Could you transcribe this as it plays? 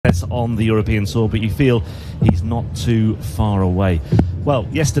success on the European Tour, but you feel he's not too far away. Well,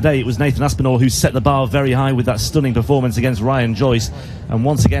 yesterday it was Nathan Aspinall who set the bar very high with that stunning performance against Ryan Joyce, and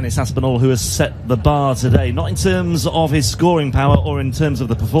once again it's Aspinall who has set the bar today, not in terms of his scoring power or in terms of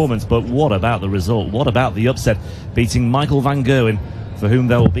the performance, but what about the result? What about the upset, beating Michael van Gerwen, for whom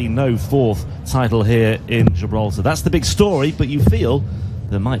there will be no fourth title here in Gibraltar? That's the big story, but you feel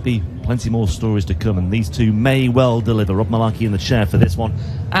there might be plenty more stories to come, and these two may well deliver. Rob Malarkey in the chair for this one,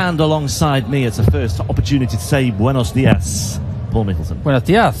 and alongside me it's a first opportunity to say buenos dias, Paul Nicholson. Buenos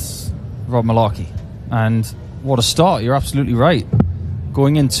dias, Rob Malarkey. And what a start, you're absolutely right.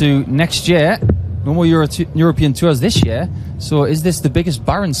 Going into next year, no more European Tours this year, so is this the biggest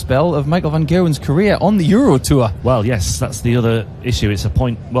barren spell of Michael van Gerwen's career on the Euro Tour? Well, yes, that's the other issue. It's a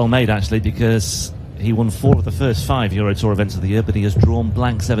point well made, actually, because he won 4 of the first 5 Euro Tour events of the year, but he has drawn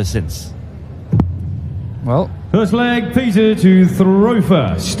blanks ever since. Well, first leg, Peter to throw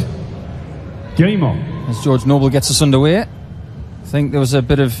first. Game on. As George Noble gets us underway, I think there was a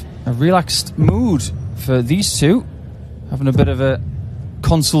bit of a relaxed mood for these two, having a bit of a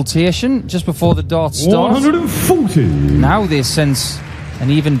consultation just before the darts start. 140. Now they sense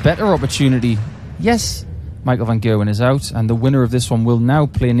an even better opportunity. Yes, Michael van Gerwen is out, and the winner of this one will now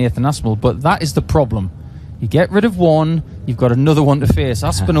play Nathan Aspinall, but that is the problem. You get rid of one, you've got another one to face.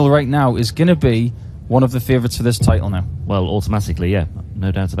 Aspinall right now is going to be one of the favourites for this title now. Well, automatically, yeah,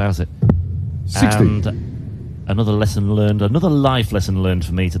 no doubt about it. 60. And another lesson learned, another life lesson learned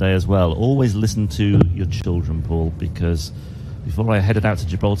for me today as well. Always listen to your children, Paul, because before I headed out to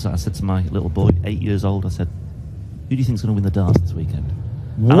Gibraltar, I said to my little boy, 8 years old, I said, who do you think's going to win the darts this weekend?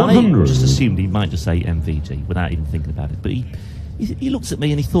 100. And I just assumed he might just say MVG without even thinking about it. But he looked at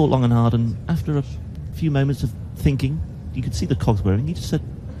me and he thought long and hard, and after a few moments of thinking, you could see the cogs whirring, he just said,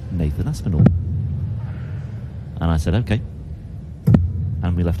 Nathan Aspinall. And I said, okay.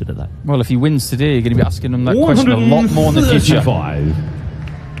 And we left it at that. Well, if he wins today, you're going to be asking him that question a lot more in the future.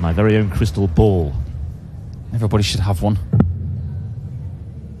 My very own crystal ball. Everybody should have one.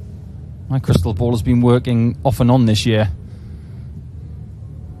 My crystal ball has been working off and on this year.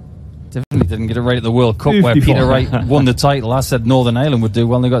 Definitely didn't get it right at the World Cup 55. Where Peter Wright won the title. I said Northern Ireland would do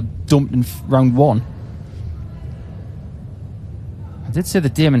well, and they got dumped in round 1. I did say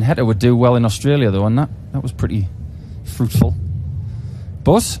that Damon Heta would do well in Australia, though, and that was pretty fruitful.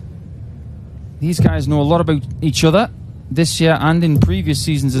 But these guys know a lot about each other this year and in previous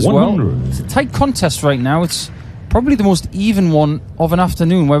seasons as 100. Well. It's a tight contest right now. It's probably the most even one of an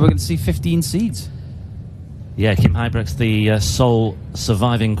afternoon, where we're going to see 15 seeds. Yeah, Kim Huybrechts, the sole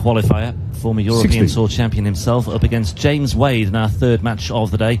surviving qualifier, former European 60. Tour champion himself, up against James Wade in our third match of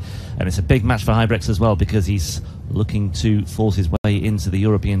the day. And it's a big match for Huybrechts as well, because he's looking to force his way into the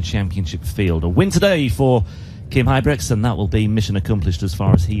European Championship field. A win today for Kim Huybrechts, and that will be mission accomplished as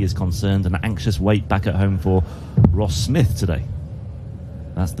far as he is concerned. An anxious wait back at home for Ross Smith today.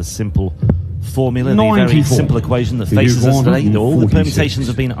 That's the simple formula, the very simple equation that faces us today. All the permutations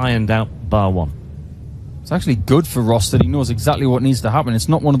have been ironed out, bar one. It's actually good for Ross that he knows exactly what needs to happen. It's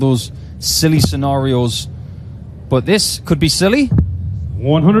not one of those silly scenarios, but this could be silly.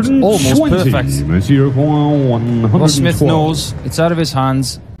 120. Almost perfect. 112. Ross Smith knows it's out of his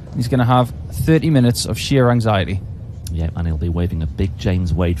hands. He's going to have 30 minutes of sheer anxiety. Yeah, and he'll be waving a big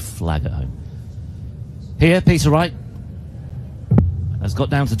James Wade flag at home. Here, Peter Wright has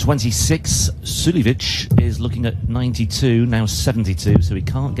got down to 26. Suljovic is looking at 92, now 72, so he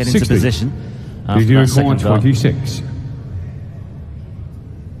can't get into 60. Position. Video 26.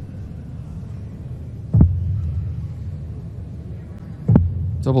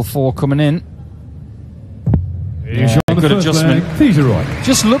 Double 4 coming in. Yeah, good adjustment. Right.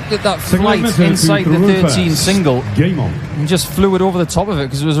 Just looked at that flight inside the 13 single. Game on. And just flew it over the top of it,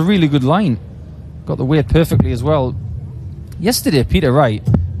 because it was a really good line. Got the weight perfectly as well. Yesterday, Peter Wright,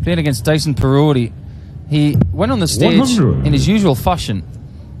 playing against Dyson Parodi, he went on the stage 100. in his usual fashion.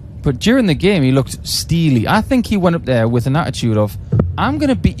 But during the game, he looked steely. I think he went up there with an attitude of, I'm going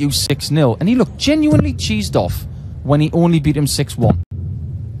to beat you 6-0. And he looked genuinely cheesed off when he only beat him 6-1.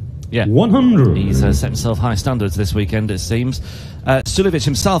 Yeah, 100. He's set himself high standards this weekend, it seems. Suljovic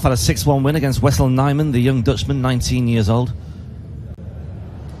himself had a 6-1 win against Wessel Nijman, the young Dutchman, 19 years old.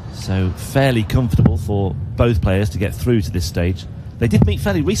 So fairly comfortable for both players to get through to this stage. They did meet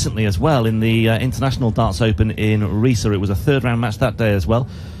fairly recently as well in the International Darts Open in Riesa. It was a third-round match that day as well.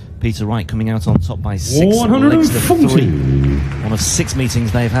 Peter Wright coming out on top by 6 legs to 3. One of 6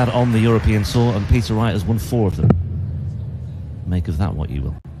 meetings they've had on the European Tour, and Peter Wright has won 4 of them. Make of that what you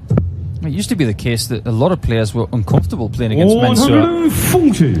will. It used to be the case that a lot of players were uncomfortable playing against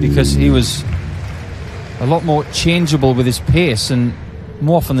Mensur, because he was a lot more changeable with his pace, and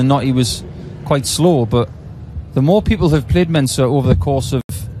more often than not he was quite slow, but the more people have played Mensah over the course of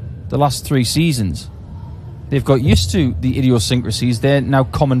the last 3 seasons, they've got used to the idiosyncrasies. They're now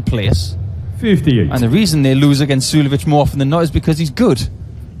commonplace. 58. And the reason they lose against Suljovic more often than not is because he's good.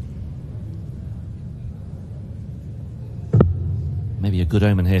 Maybe a good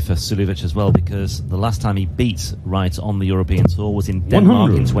omen here for Suljovic as well, because the last time he beat Wright on the European Tour was in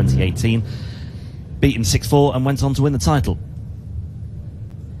Denmark 100. in 2018. Beaten 6-4 and went on to win the title.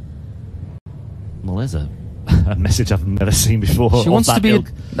 Well, there's a message I've never seen before. She wants to be...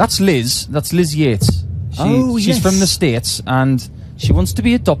 That's Liz. That's Liz Yates. She's yes. from the States, and she wants to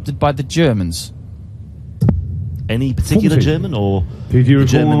be adopted by the Germans. Any particular 40. German or PG the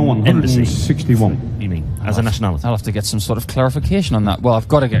German require embassy? 161. You mean, as a nationality? I'll have to get some sort of clarification on that. Well, I've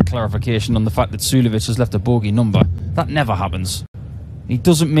got to get clarification on the fact that Suljovic has left a bogey number. That never happens. He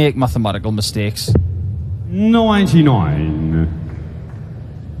doesn't make mathematical mistakes. 99.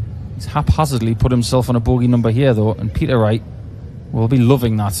 He's haphazardly put himself on a bogey number here, though, and Peter Wright will be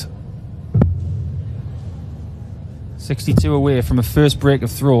loving that. 62 away from a first break of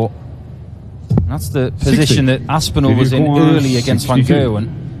throw. And that's the position 60. that Aspinall was in early against Van 62.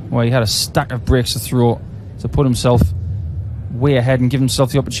 Gerwen, where he had a stack of breaks to throw to put himself way ahead and give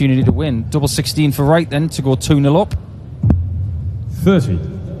himself the opportunity to win. Double 16 for Wright then to go 2-0 up. 30.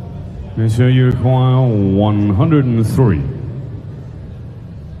 And so you require 103.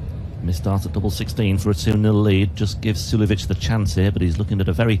 Missed start at double 16 for a 2-0 lead. Just gives Suljovic the chance here, but he's looking at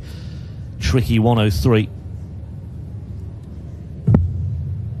a very tricky 103.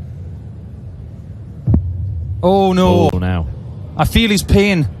 Oh no. Oh, now. I feel his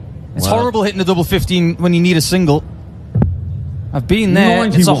pain. It's Well. horrible hitting a double 15 when you need a single. I've been there.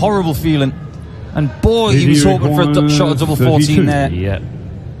 91. It's a horrible feeling. And boy, he was hoping for a shot of double 14 there. Yeah.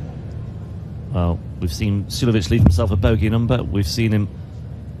 Well, we've seen Suljovic leave himself a bogey number. We've seen him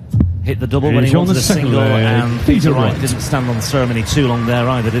hit the double when he He's on wanted the a second single, leg. and Peter Peter Wright Wright. didn't stand on the ceremony too long there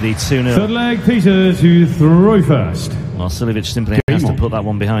either, did he? 2-0. Third leg, Peter to throw first. Well, Suljovic simply Game has to on. put that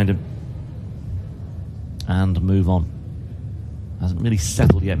one behind him and move on. Hasn't really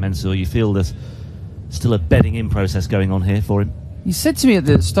settled yet, Mensah. You feel there's still a bedding in process going on here for him. He said to me at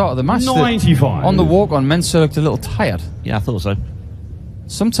the start of the match that 95. on the walk-on, Mensah looked a little tired. Yeah, I thought so.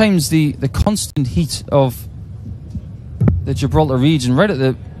 Sometimes the constant heat of the Gibraltar region, right at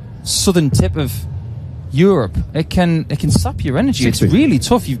the southern tip of Europe, it can sap your energy. 60. It's really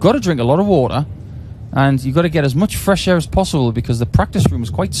tough. You've got to drink a lot of water, and you've got to get as much fresh air as possible, because the practice room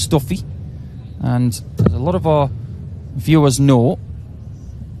is quite stuffy, and as a lot of our viewers know,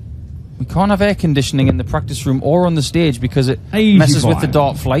 we can't have air conditioning in the practice room or on the stage because it messes with the 85.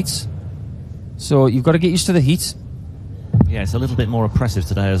 dart flights. So you've got to get used to the heat. Yeah, it's a little bit more oppressive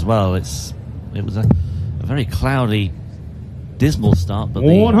today as well. It was a very cloudy, dismal start, but the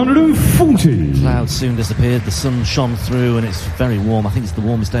 140. clouds soon disappeared. The sun shone through, and it's very warm. I think it's the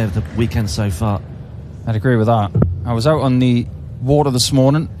warmest day of the weekend so far. I'd agree with that. I was out on the water this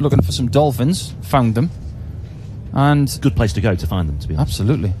morning looking for some dolphins, found them, and Good place to go to find them, to be honest.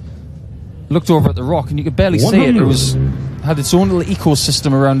 absolutely looked over at the rock and you could barely see it. It 100. had its own little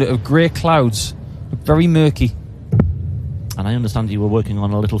ecosystem around it of grey clouds. Looked very murky. And I understand you were working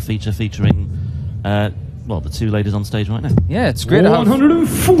on a little feature featuring, the two ladies on stage right now. Yeah, it's great to have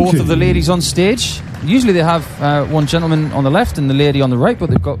 140. both of the ladies on stage. Usually they have one gentleman on the left and the lady on the right, but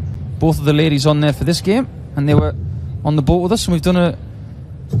they've got both of the ladies on there for this game, and they were on the boat with us, and we've done a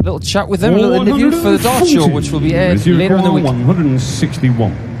little chat with them, a little interview for the dart show, which will be aired later in the week.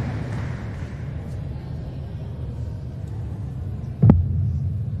 161.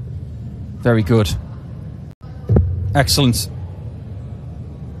 Very good. Excellent.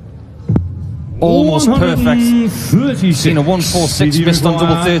 Almost perfect. 136. Seen a 146 missed on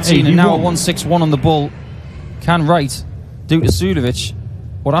double 13, and now a 161 on the bull. Can Wright do to Suljovic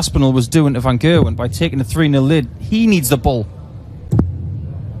what Aspinall was doing to Van Gerwen by taking a 3-0 lead? He needs the bull.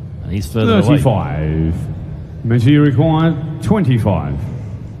 And he's further away. 35. Mensah required 25.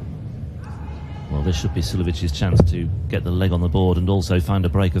 Well, this should be Suljovic's chance to get the leg on the board and also find a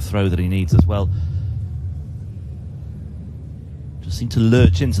break of throw that he needs as well. Just seemed to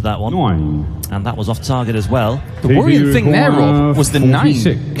lurch into that one. 9. And that was off target as well. The worrying thing there, Rob, was the 9.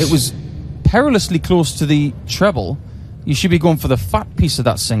 46. It was perilously close to the treble. You should be going for the fat piece of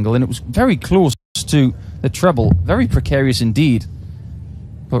that single, and it was very close to the treble. Very precarious indeed.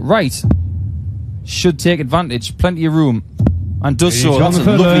 But Wright should take advantage. Plenty of room. And does so. That's a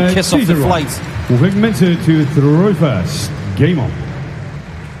lovely kiss off the flight. We'll pick Mensah to throw first. Game on.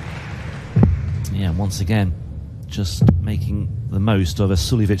 Yeah, once again, just making the most of a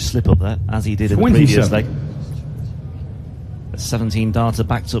Suljovic slip up there, as he did in the 27. previous leg. A 17 darter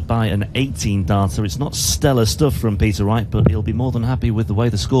backed up by an 18 darter. It's not stellar stuff from Peter Wright, but he'll be more than happy with the way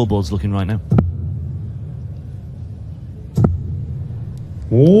the scoreboard's looking right now.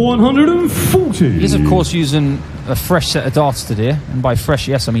 140. He's, of course, using a fresh set of darts today. And by fresh,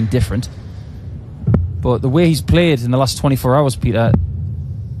 yes, I mean different. But the way he's played in the last 24 hours, Peter,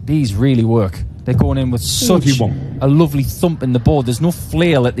 these really work. They're going in with such 41. a lovely thump in the board. There's no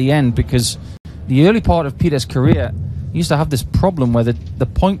flail at the end, because the early part of Peter's career, he used to have this problem where the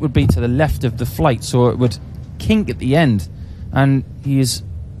point would be to the left of the flight, so it would kink at the end. And he has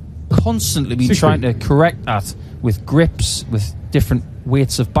constantly been 60. trying to correct that with grips, with different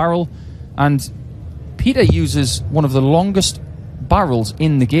weights of barrel. And Peter uses one of the longest barrels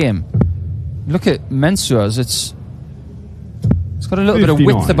in the game. Look at Mensua's. It's got a little 59. bit of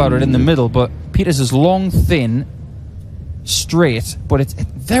width about it in the middle, but Peter's is long, thin, straight, but it's a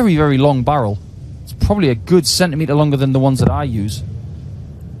very, very long barrel. It's probably a good centimetre longer than the ones that I use.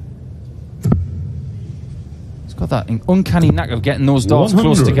 It's got that uncanny knack of getting those darts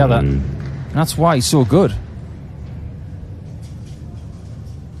 100. close together, and that's why he's so good.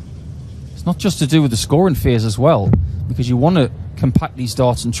 It's not just to do with the scoring phase as well, because you want to compact these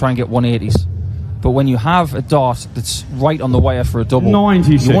darts and try and get 180s. But when you have a dart that's right on the wire for a double,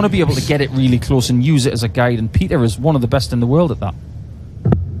 96. you want to be able to get it really close and use it as a guide, and Peter is one of the best in the world at that.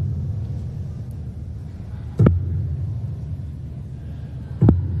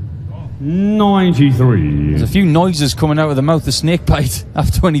 $93. There's a few noises coming out of the mouth of Snakebite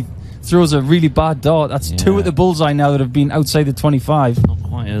after when he throws a really bad dart. That's two at the bullseye now that have been outside the 25. Not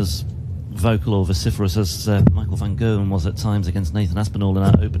quite as vocal or vociferous as Michael van Gerwen was at times against Nathan Aspinall in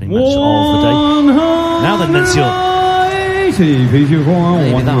our opening match of the day. Now then, Mensur,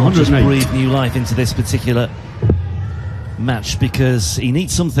 maybe that will just breathe new life into this particular match, because he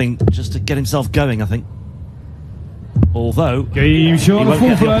needs something just to get himself going, I think. Although he won't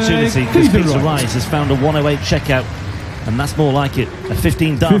get the opportunity, because Peter Wright has found a 108 checkout, and that's more like it. A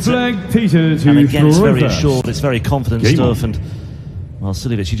 15 darter, and again it's very assured, it's very confident stuff. And well,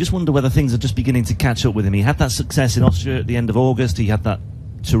 Suljovic, you just wonder whether things are just beginning to catch up with him. He had that success in Austria at the end of August. He had that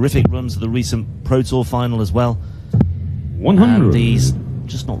terrific run to the recent Pro Tour final as well. 100. And he's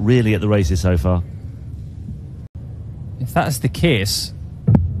just not really at the races so far. If that is the case,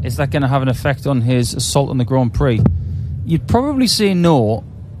 is that going to have an effect on his assault on the Grand Prix? You'd probably say no.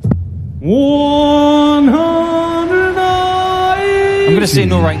 190. I'm going to say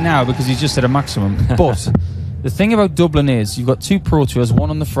no right now because he's just at a maximum. But the thing about Dublin is you've got two Pro Tours,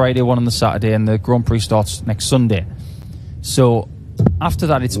 one on the Friday, one on the Saturday, and the Grand Prix starts next Sunday. So after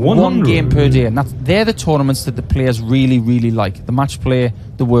that, it's 100. one game per day, and they're the tournaments that the players really, really like. The Match Play,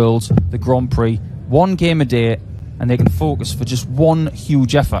 the Worlds, the Grand Prix. One game a day, and they can focus for just one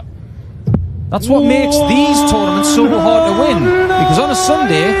huge effort. That's what makes these tournaments so hard to win, because on a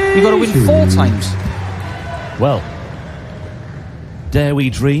Sunday you've got to win 4 times. Well, dare we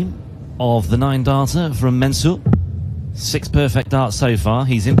dream of the 9 darter from Mensur? 6 perfect darts so far.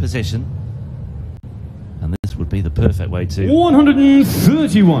 He's in position, and this would be the perfect way to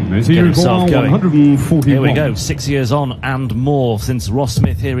 131. As he get himself going. 141. Here we go, 6 years on and more since Ross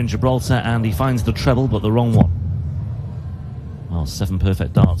Smith here in Gibraltar, and he finds the treble, but the wrong one. Well, 7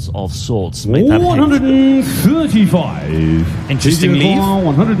 perfect darts of sorts make that 135. Interesting leave.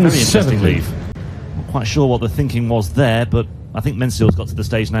 170. Very interesting leave. Not quite sure what the thinking was there, but I think Mensur's got to the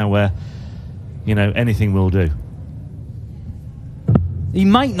stage now where, you know, anything will do. He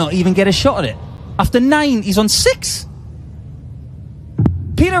might not even get a shot at it. After 9, he's on 6.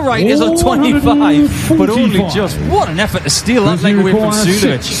 Peter Wright is on 25, but only just. What an effort to steal that leg away from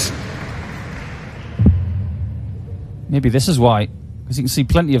Suljovic. Maybe this is why, because you can see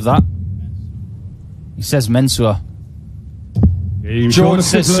plenty of that. He says Mensur. George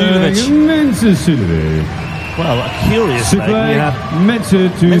says Suljovic. Well, a curious thing. We had Mensur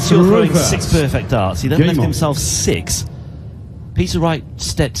throwing 6 perfect darts. He then left himself 6. Peter Wright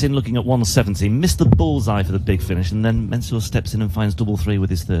steps in looking at 170, missed the bullseye for the big finish, and then Mensur steps in and finds double 3 with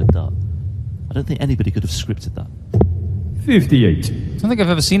his 3rd dart. I don't think anybody could have scripted that. 58. I don't think I've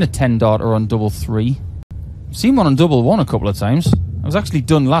ever seen a 10 darter on double 3. I've seen one on double 1 a couple of times. It was actually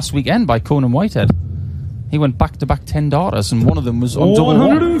done last weekend by Conan Whitehead. He went back-to-back 10 darters, and one of them was on double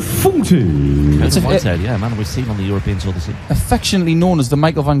 140. That's Whitehead, yeah, man we've seen on the European Tour this year. Affectionately known as the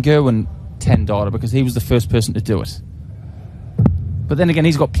Michael van Gerwen 10 darter, because he was the first person to do it. But then again,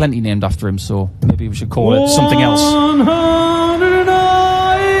 he's got plenty named after him, so maybe we should call it something else.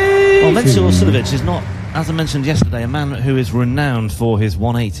 190. Well, Mensur Suljovic is not, as I mentioned yesterday, a man who is renowned for his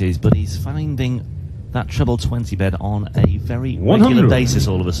 180s, but he's finding that treble 20 bed on a very regular basis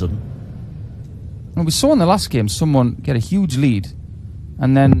all of a sudden. Well, we saw in the last game someone get a huge lead,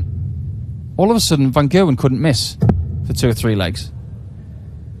 and then all of a sudden Van Gerwen couldn't miss for 2 or 3 legs.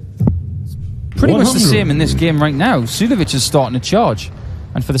 Pretty much the same in this game right now. Suljovic is starting to charge,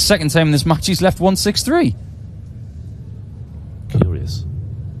 and for the second time in this match he's left 1-6-3. Curious.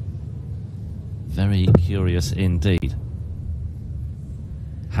 Very curious indeed.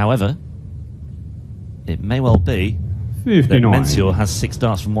 However, it may well be 59. that Mensur has 6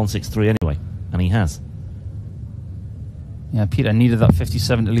 darts from 1-6-3 anyway, and he has. Yeah, Peter needed that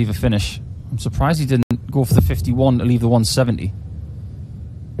 57 to leave a finish. I'm surprised he didn't go for the 51 to leave the 170.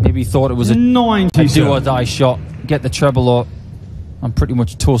 Maybe he thought it was a do-or-die shot, get the treble, or I'm pretty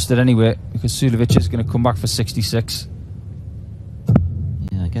much toasted anyway, because Suljovic is going to come back for 66.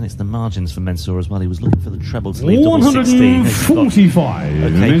 Yeah, again, it's the margins for Mensur as well. He was looking for the treble to leave double 16. 145.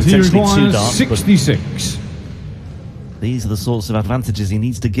 Okay, potentially 2 darts, 66. These are the sorts of advantages he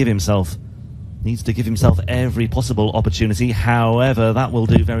needs to give himself. Needs to give himself every possible opportunity. However, that will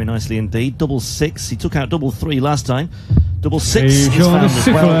do very nicely indeed. Double 6. He took out double 3 last time. Double 6 is found as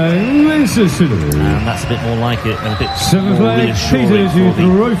well. And that's a bit more like it, and a bit more reassuring for the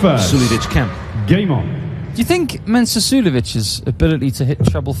Suljovic camp. Game on. Do you think Mensur Suljovic's ability to hit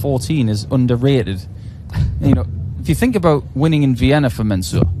treble 14 is underrated? You know, if you think about winning in Vienna for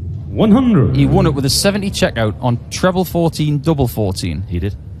Mensur, 100. he won it with a 70 checkout on treble 14, double 14. He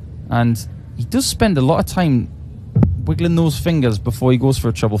did. And he does spend a lot of time wiggling those fingers before he goes for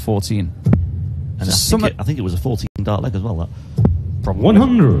a treble 14. And I think it was a 14 dart leg as well, that. Probably.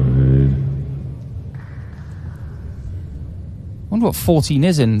 100. I wonder what 14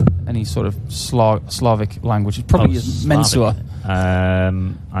 is in any sort of Slavic language. It probably is Mensur.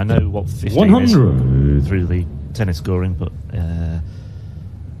 I know what 15 100 is through the tennis scoring, but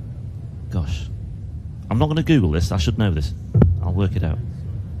gosh, I'm not going to Google this. I should know this. I'll work it out.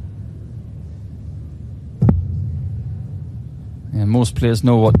 Yeah, most players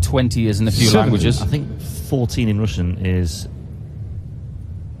know what 20 is in a few 70. languages. I think 14 in Russian is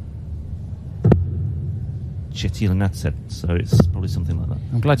Chetilanatet, so it's probably something like that.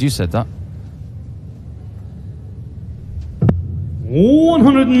 I'm glad you said that.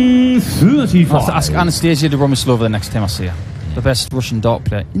 135. I'll have to ask Anastasia Doromislova the next time I see her. The best Russian dart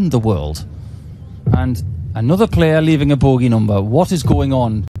player in the world. And another player leaving a bogey number. What is going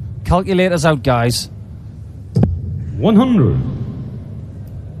on? Calculators out, guys. 100.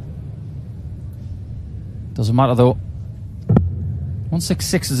 Doesn't matter though.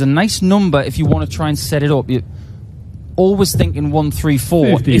 166 is a nice number if you want to try and set it up. You're always thinking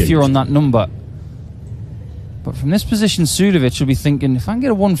 134 if you're on that number. But from this position, Suljovic will be thinking, if I can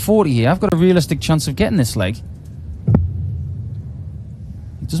get a 140 here, I've got a realistic chance of getting this leg.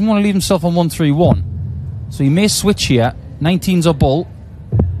 He doesn't want to leave himself on 131. So he may switch here. 19's a bull.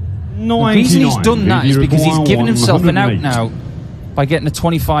 The reason he's done that is because he's given himself an out now by getting a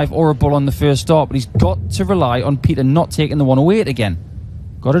 25 or a bull on the first start, but he's got to rely on Peter not taking the 108 again.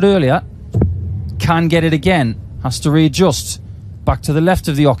 Got it earlier. Can get it again. Has to readjust. Back to the left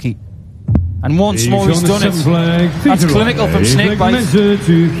of the hockey. And once more he's done it. That's clinical from Snakebite. To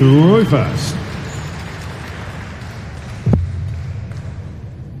throw first.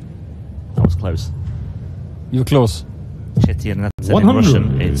 That was close. You were close. Chetilanatet in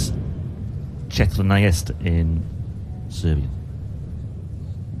Russian. It's Chetlanaest in Serbian.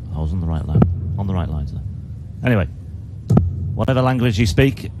 I was on the right line. On the right lines there. Anyway, whatever language you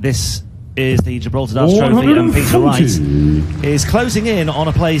speak, this is the Gibraltar Darts Trophy, and Peter Wright is closing in on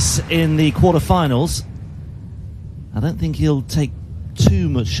a place in the quarterfinals. I don't think he'll take too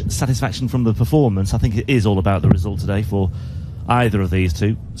much satisfaction from the performance. I think it is all about the result today for either of these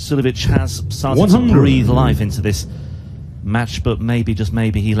two. Suljovic has started to breathe life into this match, but maybe, just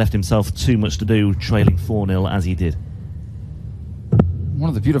maybe, he left himself too much to do trailing 4-0 as he did. One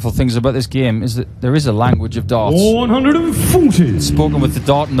of the beautiful things about this game is that there is a language of darts. 140. Spoken with the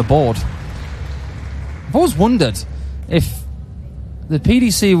dart and the board. I've always wondered if the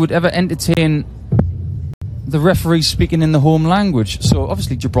PDC would ever entertain the referee speaking in the home language. So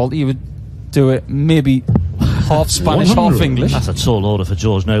obviously Gibraltar, you would do it maybe half Spanish, half English. That's a tall order for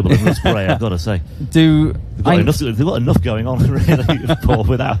George Noble and Russ Bray, I've got to say. They've got enough going on, really, Paul,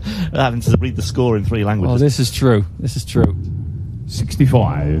 without having to read the score in 3 languages. Oh, this is true. This is true.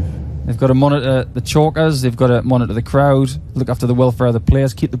 65. They've got to monitor the chalkers, they've got to monitor the crowd, look after the welfare of the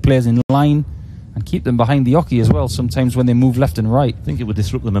players, keep the players in line. and keep them behind the hockey as well sometimes when they move left and right. I think it would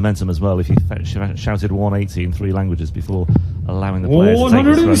disrupt the momentum as well if you shouted 180 in 3 languages before allowing the players to take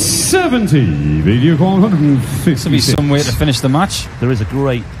the throw. 170, video call 156. This will be some way to finish the match. There is a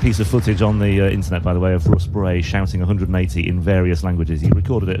great piece of footage on the internet, by the way, of Russ Bray shouting 180 in various languages. He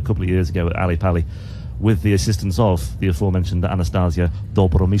recorded it a couple of years ago at Ali Pali with the assistance of the aforementioned Anastasia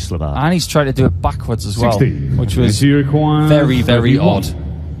Dobromislova. And he's tried to do it backwards as well, 60, which was very, very odd.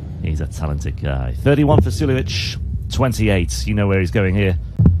 He's a talented guy. 31 for Suljovic, 28. You know where he's going here.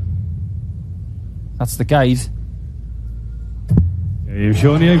 That's the guide. You've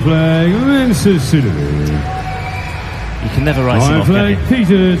shown the flag, Mr. Suljovic. You can never write him off, flag, can you?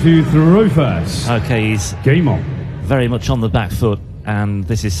 Peter to throw first. Okay, he's Game on. very much on the back foot, and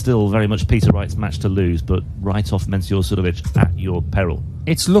this is still very much Peter Wright's match to lose, but right off Menzior Suljovic at your peril.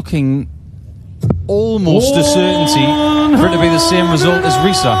 It's looking almost a certainty for it to be the same result as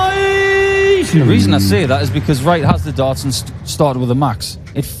Risa. The reason I say that is because Wright has the darts and started with a max.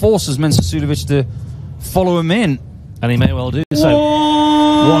 It forces Menzior Suljovic to follow him in. And he may well do so.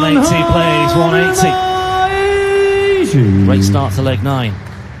 180 plays, 180. Great start to leg 9.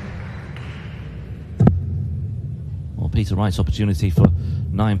 Well, Peter Wright's opportunity for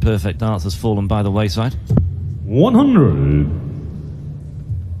 9 perfect darts has fallen by the wayside. 100.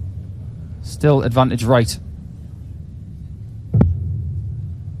 Still advantage Wright.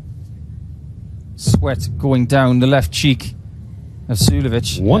 Sweat going down the left cheek of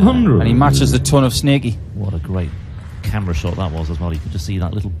Suljovic. 100. And he matches the ton of Snaky. What a great camera shot that was as well. You could just see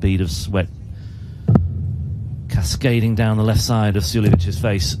that little bead of sweat cascading down the left side of Suljovic's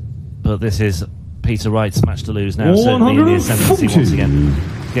face. But this is Peter Wright's match to lose now, certainly in the ascendancy once again.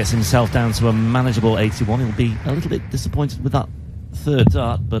 Gets himself down to a manageable 81. He'll be a little bit disappointed with that 3rd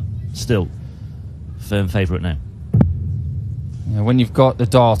dart, but still firm favourite now. Yeah, when you've got the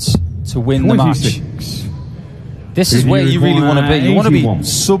darts to win 26. the match, this is where you really want to be. You want to be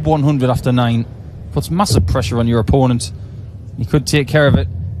sub 100 after 9. Puts massive pressure on your opponent. You could take care of it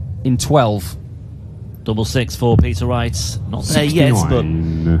in 12. Double 6 for Peter Wright. Not there yet, but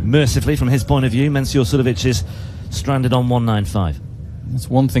mercifully from his point of view, Menzior Suljovic is stranded on 195. That's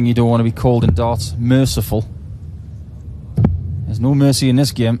one thing you don't want to be called in darts. Merciful. There's no mercy in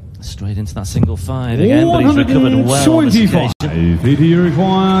this game. Straight into that single 5 again, but he's recovered well on this occasion. Peter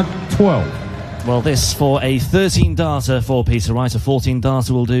required 12. Well, this for a 13-darter for Peter Wright. A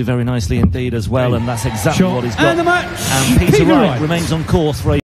 14-darter will do very nicely indeed as well, and that's exactly what he's got. And the match. And Peter Wright remains on course for a